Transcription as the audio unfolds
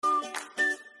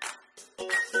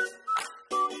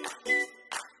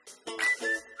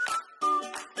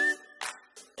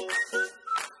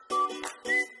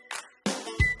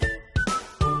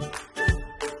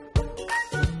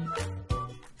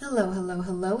Hello, hello,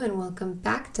 hello, and welcome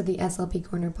back to the SLP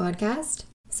Corner podcast.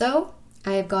 So,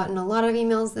 I have gotten a lot of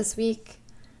emails this week,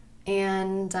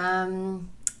 and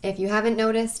if you haven't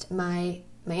noticed, my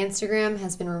Instagram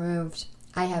has been removed.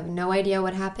 I have no idea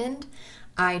what happened.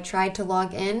 I tried to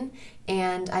log in,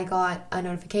 and I got a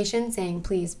notification saying,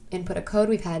 please input a code.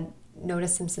 We've had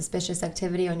noticed some suspicious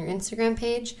activity on your Instagram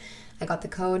page. I got the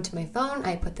code to my phone.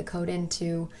 I put the code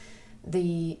into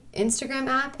the Instagram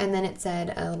app, and then it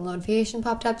said a little notification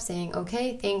popped up saying,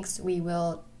 okay, thanks,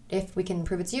 if we can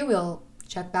prove it's you, we'll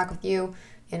check back with you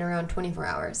in around 24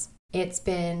 hours. It's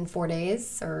been 4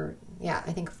 days, I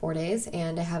think 4 days,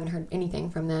 and I haven't heard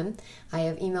anything from them. I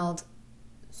have emailed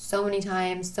so many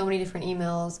times, so many different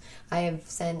emails. I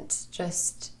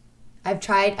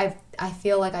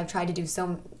feel like I've tried to do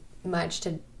so much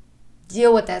to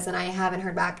deal with this, and I haven't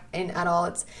heard back at all.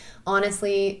 It's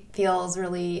honestly feels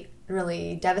really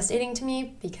devastating to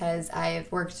me because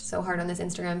I've worked so hard on this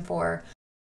Instagram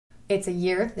it's a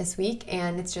year this week,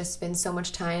 and it's just been so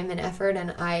much time and effort,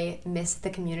 and I miss the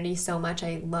community so much.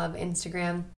 I love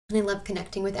Instagram, and I love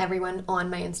connecting with everyone on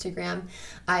my Instagram.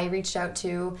 I reached out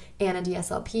to Anna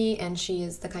DSLP, and she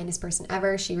is the kindest person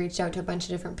ever. She reached out to a bunch of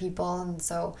different people, and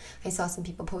so I saw some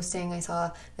people posting. I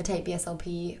saw the Type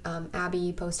BSLP,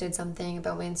 Abby posted something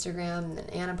about my Instagram, and then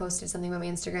Anna posted something about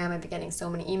my Instagram. I've been getting so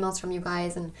many emails from you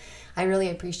guys, and I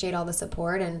really appreciate all the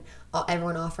support and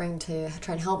everyone offering to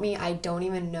try and help me. I don't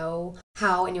even know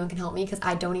how anyone can help me because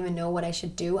I don't even know what I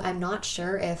should do. I'm not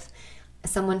sure if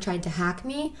someone tried to hack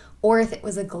me or if it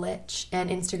was a glitch and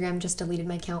Instagram just deleted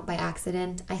my account by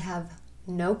accident. I have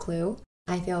no clue.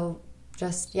 I feel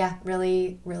just,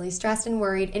 really stressed and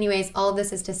worried. Anyways, all of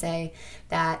this is to say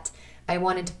that I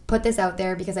wanted to put this out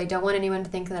there because I don't want anyone to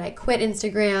think that I quit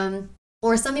Instagram,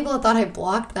 or some people thought I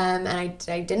blocked them, and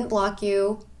I didn't block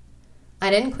you. I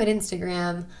didn't quit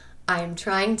Instagram. I'm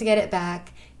trying to get it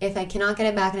back. If I cannot get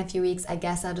it back in a few weeks, I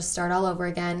guess I'll just start all over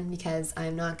again because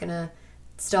I'm not going to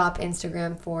stop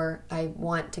Instagram I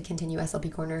want to continue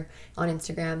SLP Corner on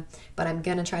Instagram, but I'm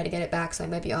going to try to get it back, so I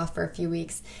might be off for a few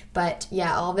weeks. But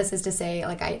yeah, all this is to say,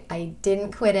 I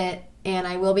didn't quit it, and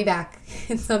I will be back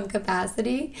in some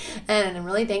capacity, and I'm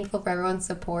really thankful for everyone's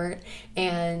support.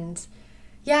 And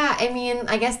yeah,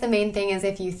 I guess the main thing is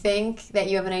if you think that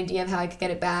you have an idea of how I could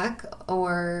get it back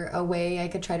or a way I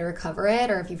could try to recover it,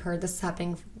 or if you've heard this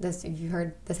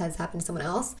has happened to someone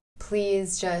else,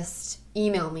 please just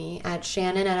email me at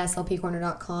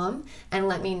shannon@slpcorner.com and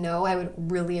let me know. I would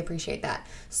really appreciate that.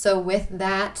 So with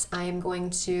that, I am going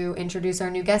to introduce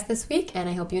our new guest this week, and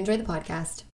I hope you enjoy the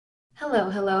podcast. Hello,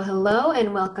 hello, hello,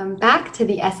 and welcome back to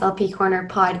the SLP Corner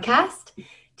podcast.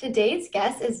 Today's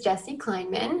guest is Jessie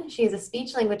Kleinman. She is a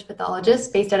speech-language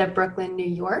pathologist based out of Brooklyn, New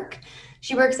York.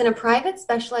 She works in a private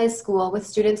specialized school with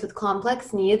students with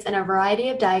complex needs and a variety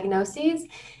of diagnoses,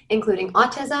 including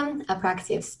autism,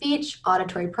 apraxia of speech,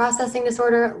 auditory processing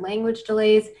disorder, language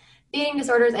delays, feeding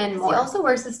disorders, and more. She also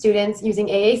works with students using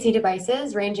AAC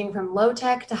devices ranging from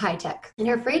low-tech to high-tech. In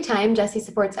her free time, Jessie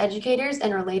supports educators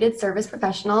and related service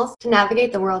professionals to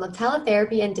navigate the world of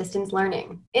teletherapy and distance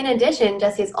learning. In addition,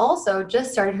 Jessie has also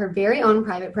just started her very own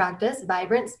private practice,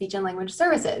 Vibrant Speech and Language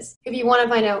Services. If you want to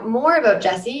find out more about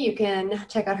Jessie, you can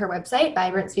check out her website,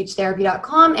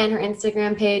 vibrantspeechtherapy.com, and her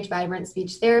Instagram page, Vibrant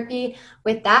Speech Therapy.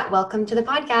 With that, welcome to the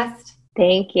podcast.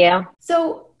 Thank you.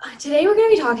 So today we're going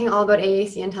to be talking all about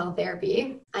AAC and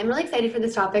teletherapy. I'm really excited for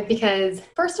this topic because,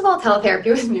 first of all, teletherapy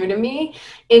was new to me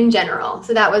in general.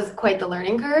 So that was quite the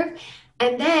learning curve.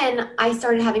 And then I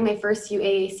started having my first few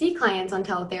AAC clients on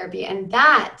teletherapy, and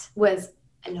that was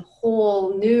a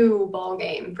whole new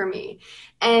ballgame for me.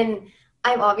 And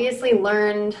I've obviously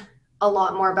learned a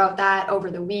lot more about that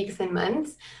over the weeks and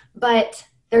months, but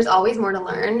there's always more to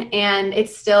learn, and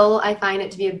I find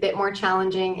it to be a bit more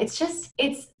challenging.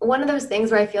 It's one of those things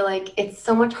where I feel like it's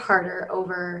so much harder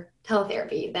over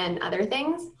teletherapy than other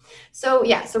things. So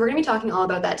we're going to be talking all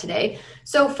about that today.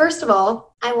 So first of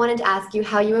all, I wanted to ask you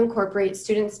how you incorporate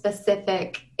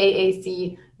student-specific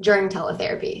AAC during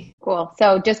teletherapy. Cool.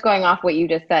 So just going off what you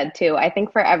just said too, I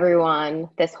think for everyone,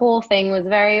 this whole thing was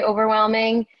very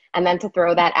overwhelming, and then to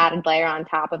throw that added layer on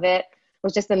top of it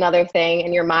was just another thing,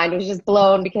 and your mind was just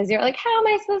blown because you're like, how am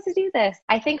I supposed to do this?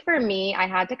 I think for me, I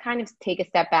had to kind of take a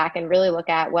step back and really look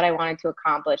at what I wanted to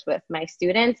accomplish with my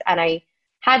students. And I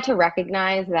had to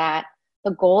recognize that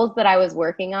the goals that I was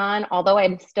working on, although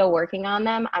I'm still working on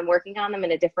them, I'm working on them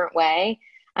in a different way.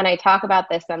 And I talk about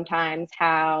this sometimes,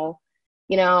 how,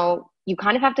 you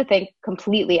kind of have to think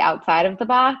completely outside of the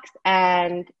box,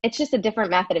 and it's just a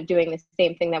different method of doing the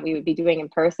same thing that we would be doing in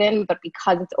person, but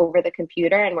because it's over the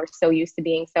computer and we're so used to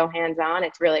being so hands-on,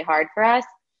 it's really hard for us.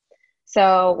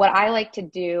 So what I like to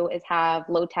do is have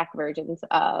low tech versions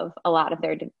of a lot of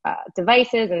their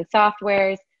devices and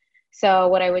softwares. So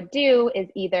what I would do is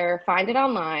either find it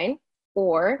online,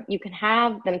 or you can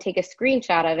have them take a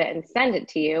screenshot of it and send it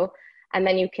to you, and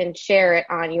then you can share it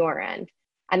on your end.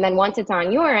 And then once it's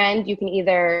on your end, you can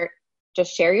either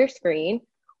just share your screen,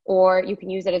 or you can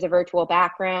use it as a virtual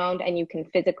background and you can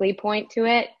physically point to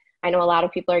it. I know a lot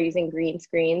of people are using green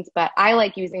screens, but I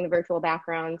like using the virtual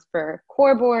backgrounds for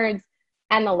core boards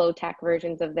and the low tech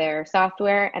versions of their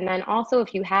software. And then also,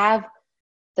 if you have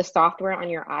the software on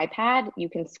your iPad, you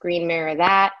can screen mirror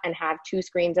that and have two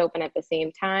screens open at the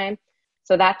same time.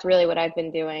 So that's really what I've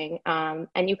been doing.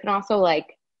 And you can also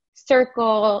like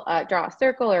draw a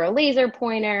circle or a laser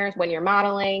pointer when you're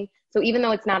modeling. So even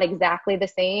though it's not exactly the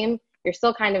same, you're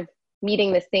still kind of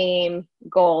meeting the same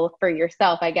goal for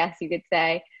yourself, I guess you could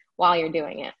say, while you're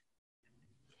doing it.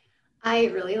 I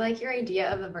really like your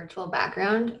idea of a virtual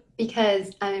background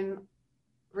because I'm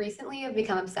recently have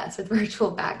become obsessed with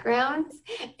virtual backgrounds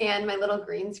and my little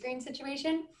green screen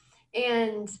situation.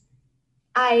 And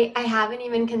I haven't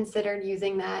even considered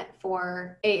using that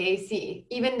for AAC,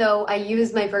 even though I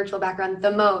use my virtual background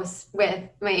the most with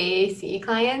my AAC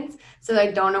clients. So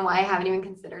I don't know why I haven't even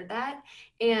considered that.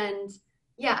 And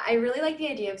yeah, I really like the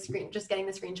idea of just getting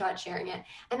the screenshot, sharing it.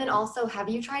 And then also, have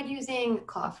you tried using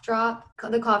Cough Drop?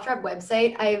 The Cough Drop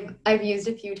website I've used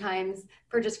a few times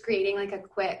for just creating like a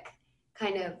quick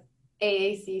kind of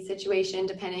AAC situation,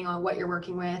 depending on what you're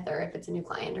working with or if it's a new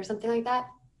client or something like that.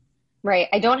 Right.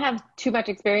 I don't have too much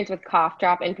experience with Cough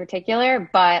Drop in particular,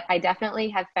 but I definitely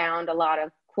have found a lot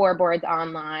of core boards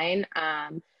online.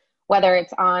 Whether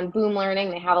it's on Boom Learning,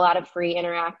 they have a lot of free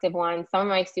interactive ones. Some of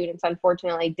my students,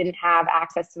 unfortunately, didn't have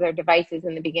access to their devices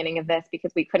in the beginning of this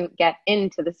because we couldn't get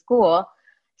into the school.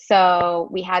 So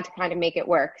we had to kind of make it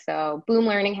work. So Boom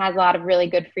Learning has a lot of really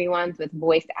good free ones with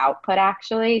voice output,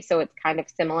 actually. So it's kind of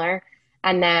similar.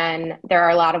 And then there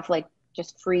are a lot of like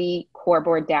just free core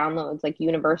board downloads, like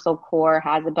Universal Core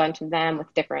has a bunch of them with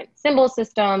different symbol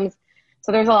systems.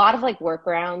 So there's a lot of like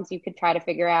workarounds you could try to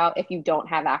figure out if you don't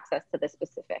have access to the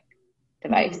specific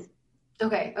device. Mhm.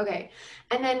 Okay, okay.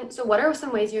 And then, so what are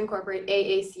some ways you incorporate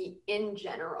AAC in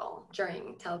general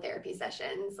during teletherapy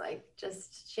sessions? Like,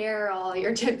 just share all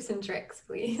your tips and tricks,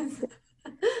 please.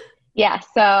 Yeah,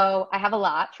 so I have a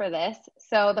lot for this.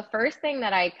 So the first thing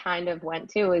that I kind of went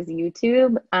to was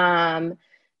YouTube.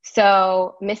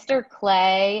 So Mr.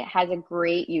 Clay has a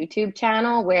great YouTube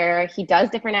channel where he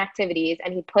does different activities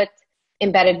and he puts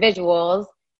embedded visuals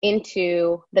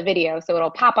into the video. So it'll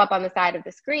pop up on the side of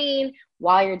the screen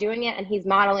while you're doing it, and he's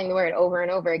modeling the word over and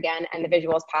over again, and the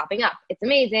visuals popping up. It's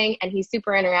amazing, and he's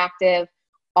super interactive.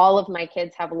 All of my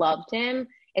kids have loved him.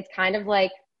 It's kind of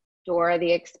like Dora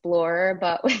the Explorer,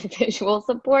 but with visual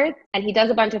support. And he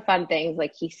does a bunch of fun things,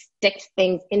 like he sticks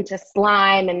things into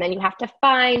slime and then you have to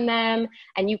find them.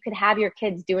 And you could have your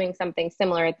kids doing something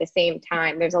similar at the same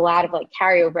time. There's a lot of like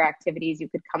carryover activities you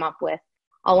could come up with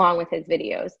along with his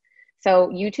videos. So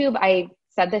YouTube, I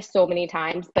said this so many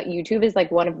times, but YouTube is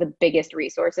like one of the biggest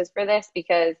resources for this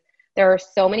because there are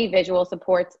so many visual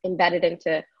supports embedded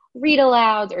into read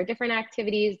alouds or different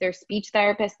activities. There's speech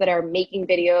therapists that are making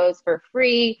videos for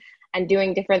free and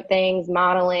doing different things,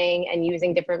 modeling and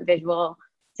using different visual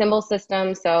symbol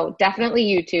systems. So definitely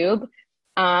YouTube.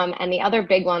 And the other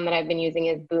big one that I've been using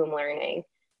is Boom Learning.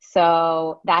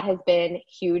 So that has been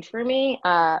huge for me.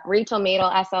 Rachel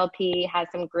Madel, SLP, has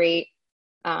some great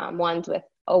ones with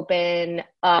open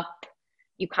up.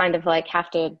 You kind of like have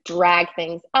to drag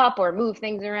things up or move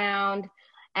things around.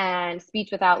 And Speech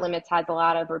Without Limits has a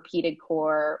lot of repeated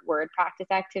core word practice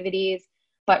activities.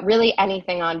 But really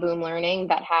anything on Boom Learning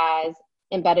that has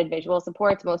embedded visual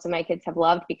supports, most of my kids have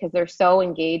loved because they're so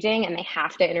engaging and they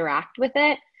have to interact with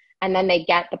it. And then they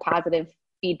get the positive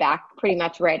feedback pretty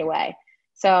much right away.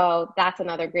 So that's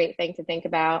another great thing to think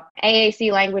about.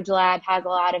 AAC Language Lab has a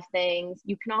lot of things.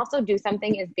 You can also do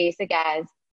something as basic as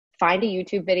find a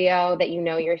YouTube video that you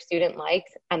know your student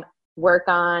likes and work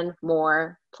on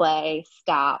more, play,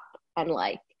 stop, and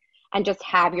like. And just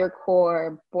have your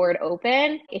core board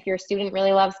open. If your student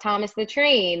really loves Thomas the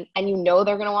Train and you know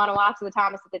they're going to want to watch the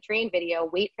Thomas the Train video,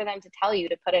 wait for them to tell you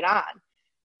to put it on.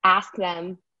 Ask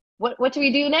them, what do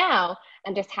we do now?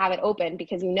 And just have it open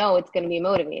because you know it's going to be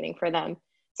motivating for them.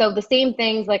 So the same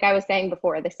things, like I was saying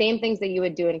before, the same things that you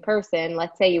would do in person,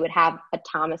 let's say you would have a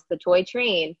Thomas the Toy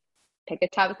Train, pick a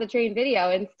Thomas the Train video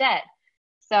instead.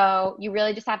 So you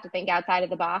really just have to think outside of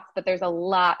the box, but there's a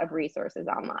lot of resources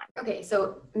online. Okay,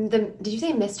 so did you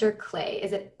say Mr. Clay?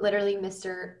 Is it literally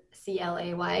Mr.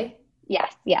 CLAY?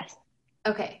 Yes, yes.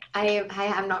 Okay, I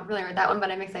am not familiar with that one, but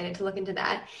I'm excited to look into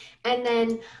that. And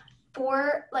then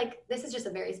for like, this is just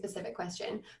a very specific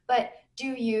question, but do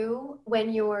you,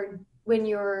 when you're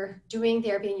doing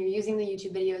therapy and you're using the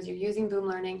YouTube videos, you're using Boom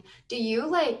Learning, do you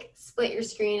like split your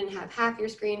screen and have half your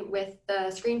screen with the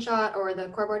screenshot or the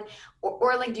core board,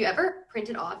 or like do you ever print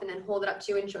it off and then hold it up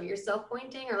to you and show yourself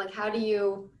pointing, or like how do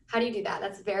you do that?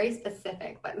 That's very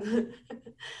specific, but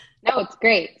No, it's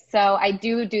great. So I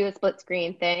do the split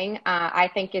screen thing. I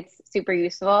think it's super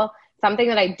useful. Something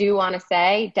that I do want to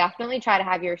say, definitely try to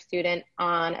have your student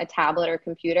on a tablet or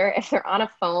computer. If they're on a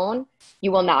phone,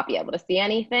 you will not be able to see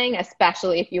anything,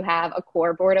 especially if you have a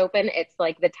core board open. It's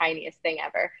like the tiniest thing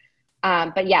ever.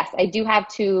 But yes, I do have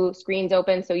two screens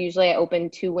open. So usually I open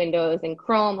two windows in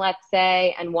Chrome, let's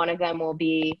say, and one of them will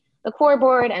be the core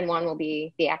board and one will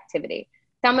be the activity.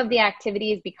 Some of the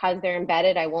activities, because they're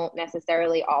embedded, I won't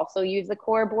necessarily also use the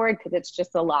core board because it's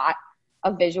just a lot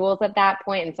of visuals at that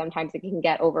point, and sometimes it can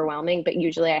get overwhelming, but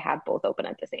usually I have both open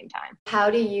at the same time. how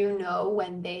do you know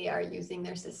when they are using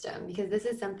their system? Because this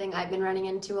is something I've been running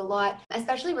into a lot,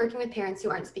 especially working with parents who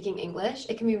aren't speaking English.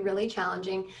 It can be really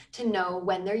challenging to know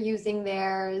when they're using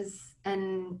theirs,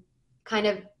 and kind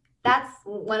of that's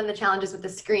one of the challenges with the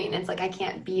screen. It's like I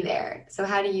can't be there. So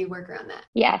how do you work around that?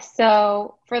 Yes,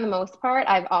 so for the most part,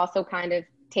 I've also kind of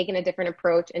taken a different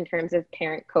approach in terms of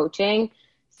parent coaching.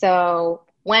 So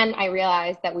when I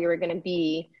realized that we were going to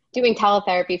be doing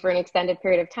teletherapy for an extended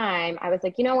period of time, I was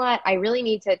like, you know what? I really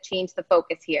need to change the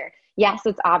focus here. Yes,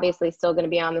 it's obviously still going to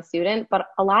be on the student, but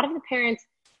a lot of the parents,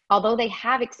 although they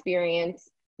have experience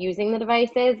using the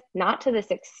devices, not to this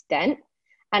extent.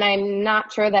 And I'm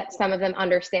not sure that some of them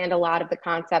understand a lot of the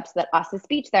concepts that us as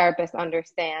speech therapists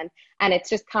understand. And it's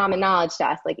just common knowledge to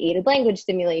us, like aided language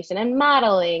stimulation and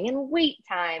modeling and wait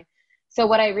time. So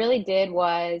what I really did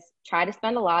was try to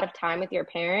spend a lot of time with your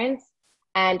parents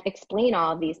and explain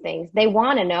all of these things. They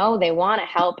want to know, they want to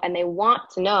help, and they want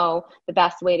to know the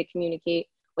best way to communicate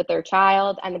with their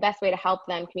child and the best way to help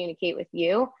them communicate with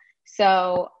you.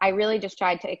 So I really just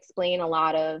tried to explain a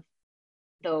lot of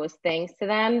those things to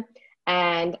them.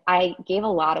 And I gave a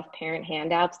lot of parent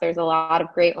handouts. There's a lot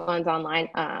of great ones online.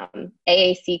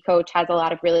 AAC Coach has a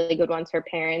lot of really good ones for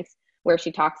parents where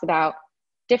she talks about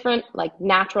different like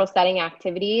natural setting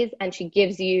activities, and she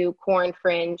gives you core and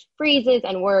fringe phrases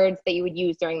and words that you would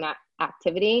use during that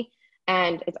activity.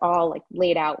 And it's all like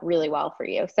laid out really well for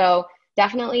you. So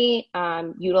definitely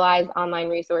utilize online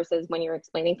resources when you're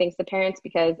explaining things to parents,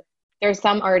 because there's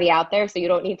some already out there, so you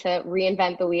don't need to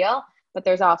reinvent the wheel. But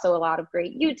there's also a lot of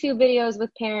great YouTube videos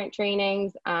with parent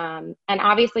trainings. And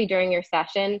obviously during your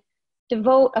session,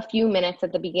 devote a few minutes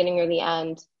at the beginning or the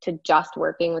end to just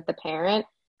working with the parent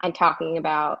and talking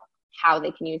about how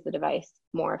they can use the device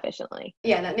more efficiently.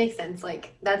 Yeah, that makes sense.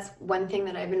 Like that's one thing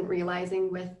that I've been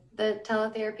realizing with the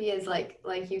teletherapy is like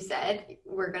you said,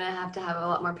 we're gonna have to have a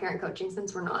lot more parent coaching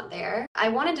since we're not there. I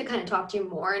wanted to kind of talk to you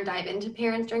more and dive into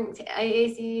parents during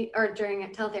AAC or during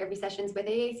teletherapy sessions with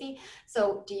AAC.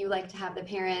 So do you like to have the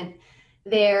parent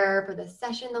there for the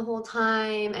session the whole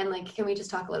time? And like, can we just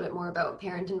talk a little bit more about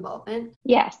parent involvement?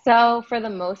 Yeah, so for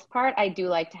the most part, I do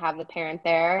like to have the parent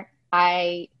there.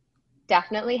 I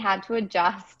definitely had to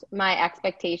adjust my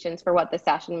expectations for what the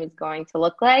session was going to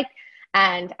look like.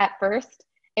 And at first,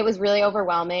 it was really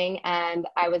overwhelming, and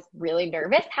I was really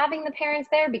nervous having the parents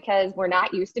there because we're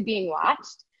not used to being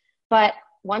watched. But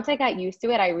once I got used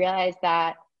to it, I realized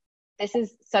that this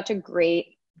is such a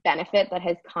great benefit that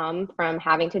has come from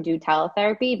having to do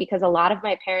teletherapy, because a lot of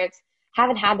my parents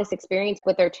haven't had this experience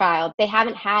with their child. They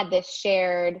haven't had this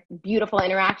shared beautiful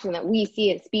interaction that we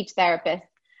see as speech therapists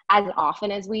as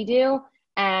often as we do.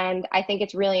 And I think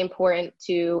it's really important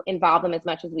to involve them as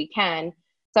much as we can.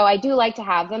 So I do like to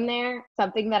have them there.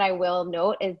 Something that I will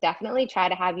note is definitely try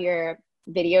to have your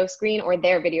video screen, or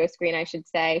their video screen, I should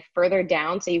say, further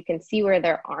down so you can see where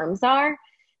their arms are,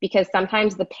 because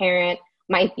sometimes the parent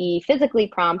might be physically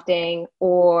prompting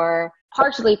or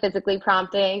partially physically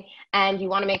prompting, and you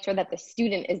want to make sure that the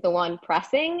student is the one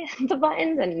pressing the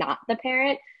buttons and not the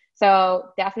parent. So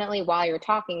definitely while you're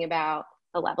talking about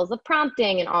the levels of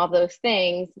prompting and all those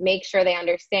things, make sure they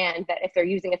understand that if they're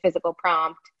using a physical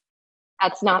prompt,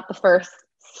 that's not the first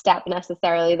step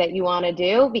necessarily that you want to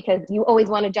do, because you always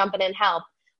want to jump in and help,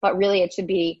 but really it should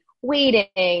be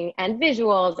waiting and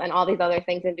visuals and all these other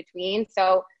things in between.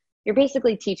 So you're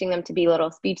basically teaching them to be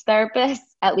little speech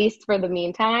therapists, at least for the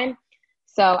meantime.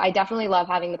 So I definitely love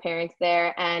having the parents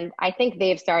there, and I think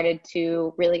they've started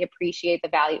to really appreciate the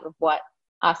value of what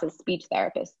us as speech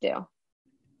therapists do.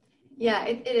 Yeah,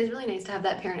 it is really nice to have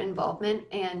that parent involvement,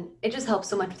 and it just helps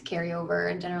so much with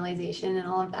carryover and generalization and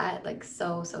all of that, like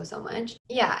so much.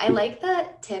 Yeah, I like the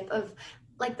tip of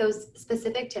like those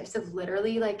specific tips of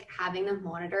literally like having them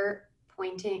monitor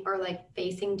pointing or like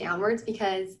facing downwards,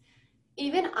 because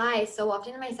even I, so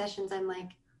often in my sessions, I'm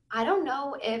like, I don't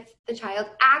know if the child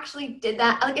actually did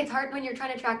that. Like, it's hard when you're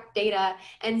trying to track data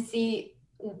and see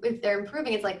if they're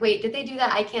improving. It's like, wait, did they do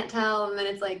that? I can't tell. And then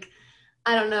it's like,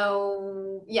 I don't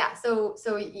know. Yeah. So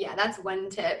yeah, that's one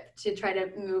tip, to try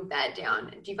to move that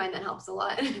down. Do you find that helps a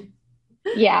lot?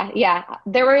 Yeah, yeah.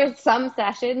 There were some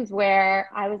sessions where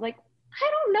I was like, I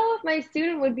don't know if my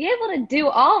student would be able to do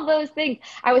all of those things.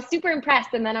 I was super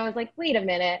impressed. And then I was like, wait a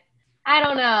minute, I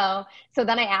don't know. So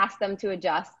then I asked them to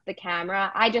adjust the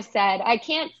camera. I just said, I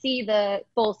can't see the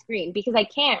full screen because I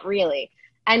can't really.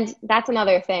 And that's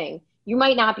another thing. You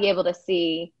might not be able to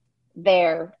see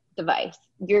their device.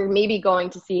 You're maybe going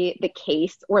to see the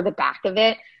case or the back of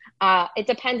it. It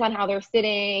depends on how they're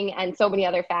sitting and so many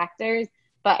other factors.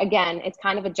 But again, it's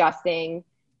kind of adjusting.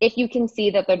 If you can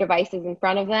see that their device is in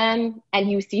front of them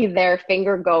and you see their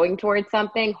finger going towards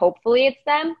something, hopefully it's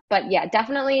them. But yeah,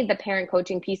 definitely the parent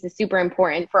coaching piece is super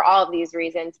important for all of these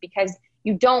reasons, because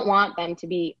you don't want them to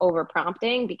be over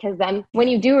prompting, because then when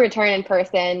you do return in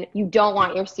person, you don't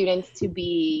want your students to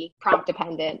be prompt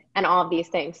dependent and all of these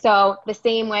things. So the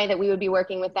same way that we would be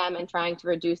working with them and trying to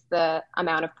reduce the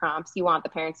amount of prompts, you want the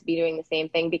parents to be doing the same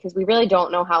thing, because we really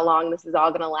don't know how long this is all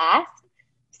going to last.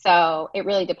 So it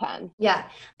really depends. Yeah,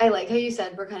 I like how you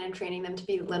said we're kind of training them to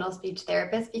be little speech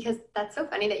therapists, because that's so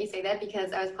funny that you say that,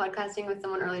 because I was podcasting with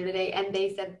someone earlier today and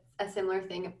they said a similar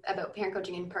thing about parent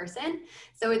coaching in person.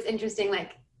 So it's interesting,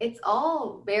 like it's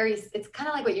all very, it's kind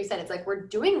of like what you said. It's like we're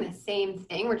doing the same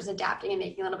thing, we're just adapting and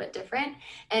making it a little bit different.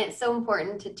 And it's so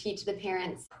important to teach the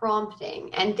parents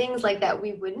prompting and things like that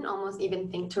we wouldn't almost even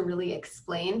think to really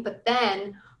explain. But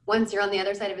then once you're on the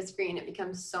other side of a screen, it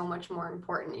becomes so much more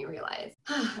important, you realize.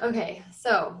 Okay,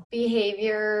 so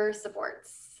behavior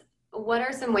supports. What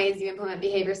are some ways you implement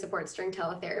behavior supports during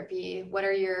teletherapy? What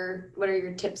are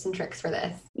your tips and tricks for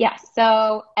this? Yeah,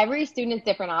 so every student is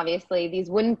different, obviously. These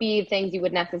wouldn't be things you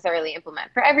would necessarily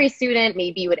implement for every student.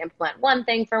 Maybe you would implement one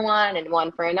thing for one and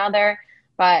one for another.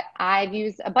 But I've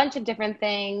used a bunch of different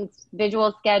things: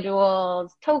 visual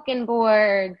schedules, token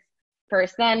boards,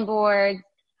 first then boards.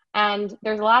 And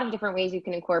there's a lot of different ways you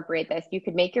can incorporate this. You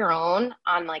could make your own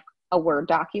on like a Word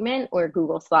document or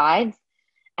Google Slides,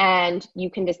 and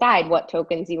you can decide what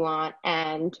tokens you want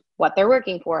and what they're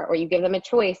working for, or you give them a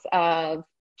choice of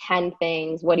 10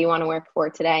 things. What do you want to work for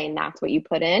today? And that's what you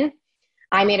put in.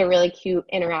 I made a really cute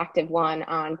interactive one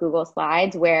on Google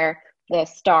Slides where the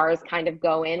stars kind of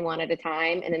go in one at a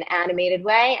time in an animated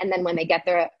way. And then when they get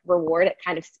their reward, it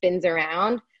kind of spins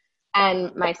around.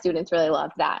 And my students really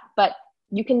loved that. But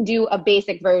you can do a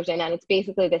basic version, and it's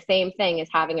basically the same thing as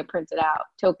having a printed out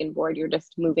token board. You're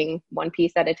just moving one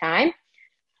piece at a time.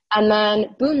 And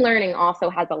then Boom Learning also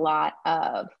has a lot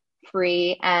of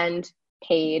free and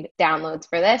paid downloads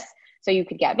for this. So you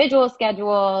could get visual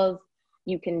schedules,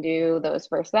 you can do those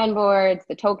first then boards,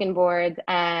 the token boards,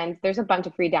 and there's a bunch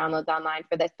of free downloads online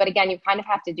for this. But again, you kind of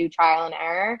have to do trial and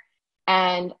error.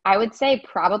 And I would say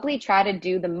probably try to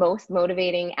do the most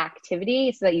motivating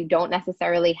activity so that you don't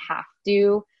necessarily have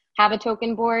to have a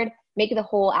token board. Make the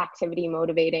whole activity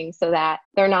motivating so that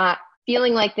they're not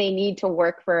feeling like they need to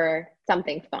work for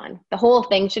something fun. The whole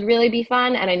thing should really be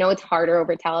fun. And I know it's harder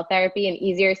over teletherapy and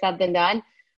easier said than done,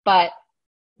 but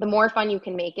the more fun you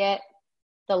can make it,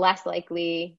 the less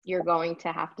likely you're going to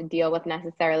have to deal with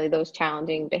necessarily those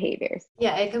challenging behaviors.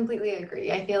 Yeah, I completely agree.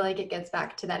 I feel like it gets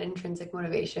back to that intrinsic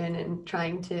motivation and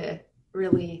trying to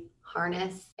really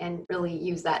harness and really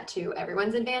use that to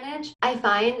everyone's advantage. I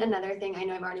find another thing, I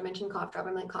know I've already mentioned Cough Drop.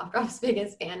 I'm like Cough Drop's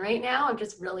biggest fan right now. I'm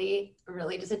just really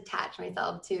just attached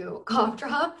myself to Cough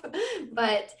Drop.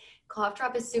 But Cough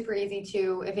Drop is super easy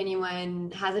too, if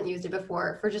anyone hasn't used it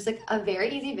before, for just like a very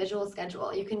easy visual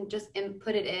schedule. You can just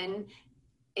input it in.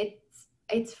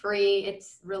 It's free,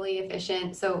 it's really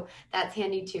efficient, so that's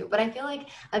handy too. But I feel like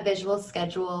a visual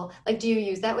schedule, like, do you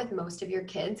use that with most of your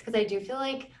kids? Because I do feel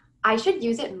like I should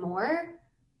use it more,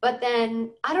 but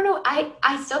then I don't know,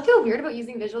 I still feel weird about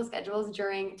using visual schedules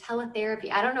during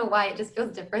teletherapy. I don't know why, it just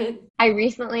feels different. I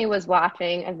recently was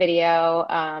watching a video,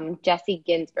 Jessie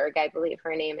Ginsburg, I believe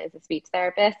her name is, a speech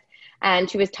therapist, and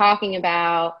she was talking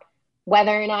about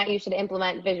whether or not you should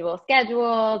implement visual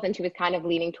schedules, and she was kind of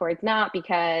leaning towards not,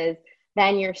 because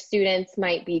then your students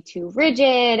might be too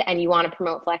rigid and you want to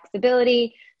promote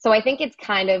flexibility. So I think it's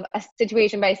kind of a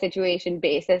situation by situation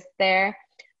basis there,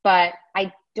 but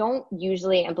I don't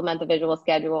usually implement the visual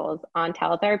schedules on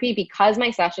teletherapy because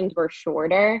my sessions were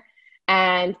shorter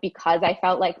and because I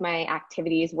felt like my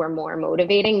activities were more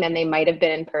motivating than they might have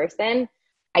been in person.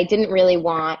 I didn't really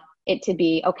want it to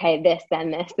be, okay, this,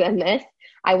 then this, then this.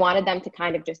 I wanted them to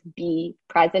kind of just be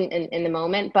present in the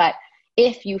moment. But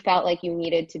if you felt like you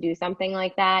needed to do something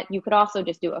like that, you could also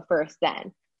just do a first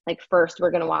then. Like first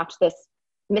we're going to watch this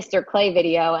Mr. Clay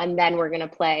video and then we're going to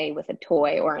play with a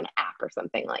toy or an app or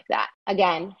something like that.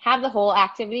 Again, have the whole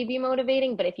activity be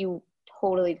motivating, but if you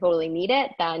totally need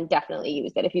it, then definitely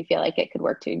use it if you feel like it could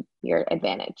work to your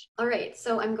advantage. All right,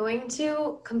 so I'm going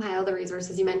to compile the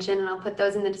resources you mentioned, and I'll put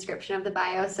those in the description of the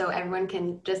bio so everyone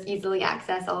can just easily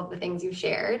access all of the things you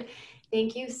shared.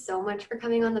 Thank you so much for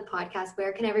coming on the podcast.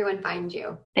 Where can everyone find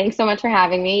you? Thanks so much for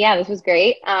having me. Yeah, this was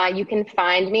great. You can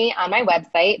find me on my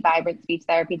website,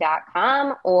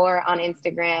 vibrantspeechtherapy.com, or on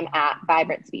Instagram at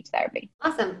vibrantspeechtherapy.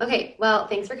 Awesome. Okay, well,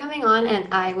 thanks for coming on, and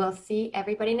I will see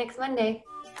everybody next Monday.